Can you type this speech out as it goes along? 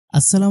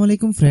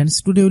Assalamualaikum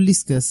friends, today we'll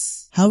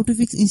discuss how to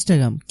fix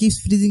Instagram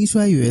keeps freezing issue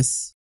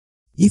iOS.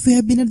 If you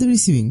have been at the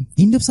receiving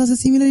end of such a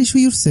similar issue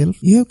yourself,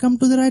 you have come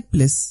to the right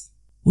place.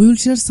 We will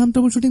share some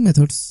troubleshooting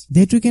methods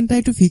that you can try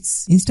to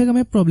fix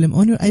Instagram app problem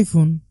on your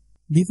iPhone.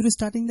 Before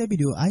starting the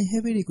video, I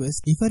have a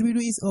request. If our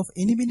video is of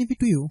any benefit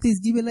to you, please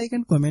give a like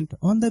and comment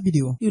on the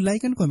video. Your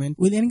like and comment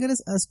will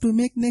encourage us to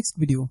make next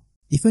video.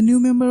 If a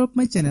new member of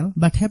my channel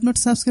but have not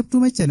subscribed to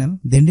my channel,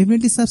 then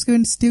definitely subscribe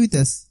and stay with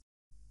us.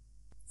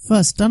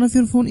 First, turn off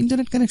your phone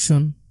internet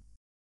connection.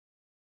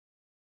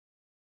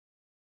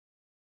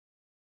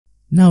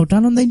 Now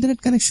turn on the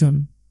internet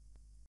connection.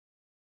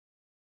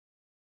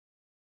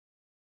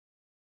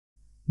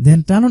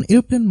 Then turn on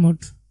airplane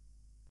mode.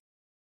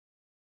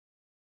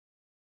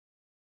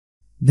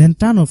 Then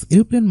turn off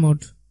airplane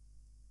mode.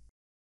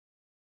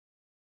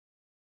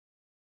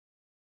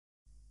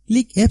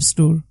 Click App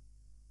Store.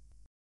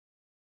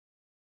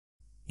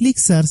 Click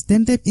Search,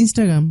 then type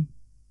Instagram.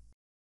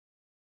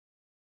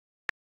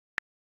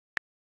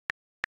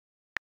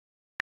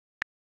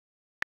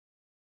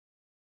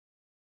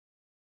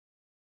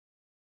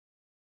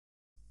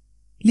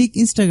 Click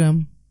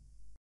Instagram.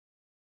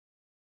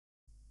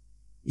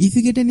 If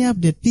you get any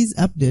update, please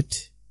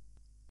update.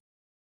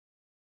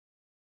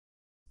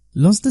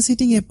 Launch the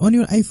setting app on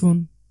your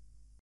iPhone.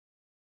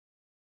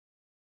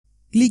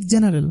 Click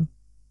General.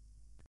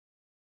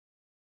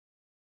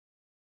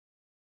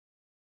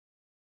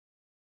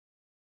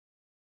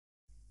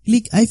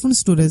 Click iPhone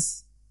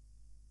Storage.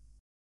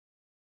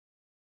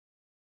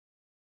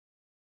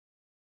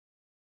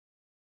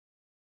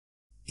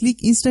 Click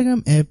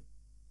Instagram app.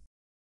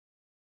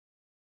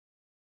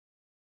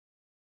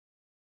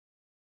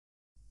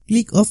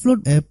 Click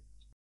Offload app.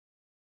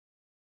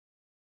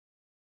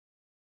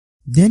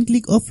 Then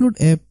click Offload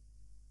app.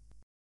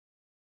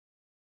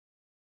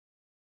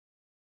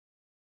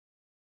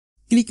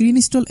 Click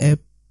Reinstall app.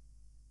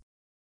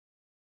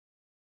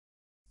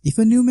 If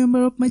a new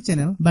member of my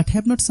channel but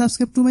have not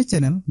subscribed to my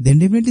channel, then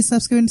definitely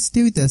subscribe and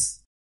stay with us.